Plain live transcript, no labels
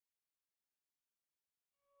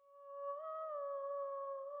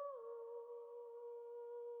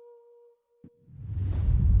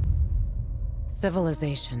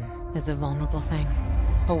Civilization is a vulnerable thing,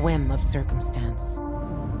 a whim of circumstance.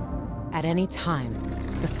 At any time,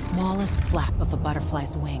 the smallest flap of a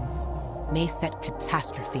butterfly's wings may set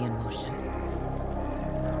catastrophe in motion.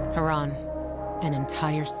 Haran, an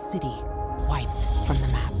entire city wiped from the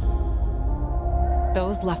map.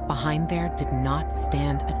 Those left behind there did not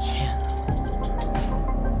stand a chance.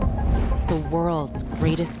 The world's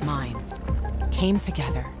greatest minds came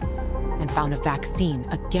together and found a vaccine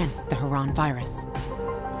against the Haran virus.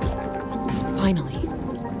 Finally,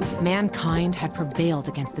 mankind had prevailed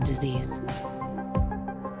against the disease.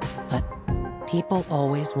 But people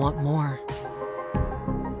always want more.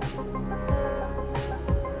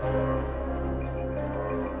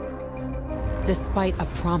 Despite a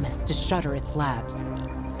promise to shutter its labs,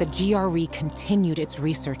 the GRE continued its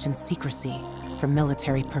research in secrecy for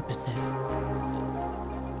military purposes.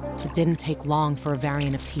 It didn't take long for a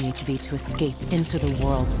variant of THV to escape into the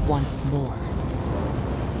world once more.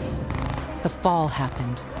 The fall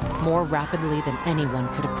happened more rapidly than anyone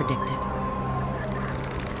could have predicted.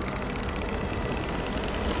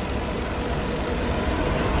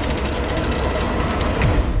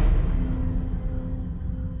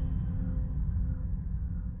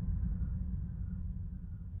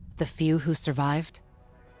 The few who survived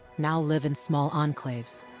now live in small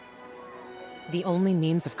enclaves. The only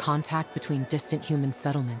means of contact between distant human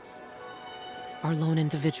settlements are lone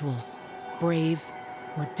individuals, brave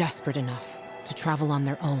or desperate enough to travel on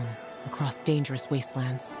their own across dangerous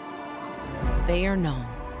wastelands. They are known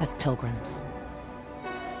as pilgrims.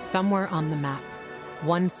 Somewhere on the map,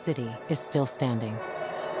 one city is still standing.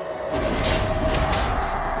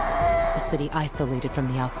 A city isolated from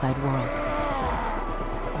the outside world.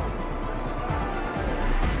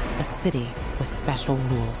 A city with special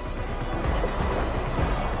rules.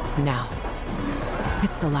 Now,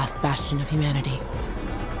 it's the last bastion of humanity.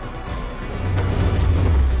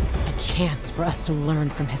 A chance for us to learn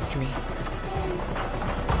from history.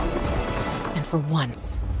 And for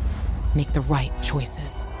once, make the right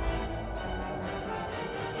choices.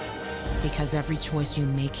 Because every choice you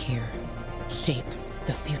make here shapes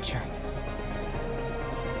the future.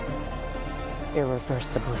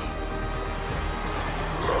 Irreversibly.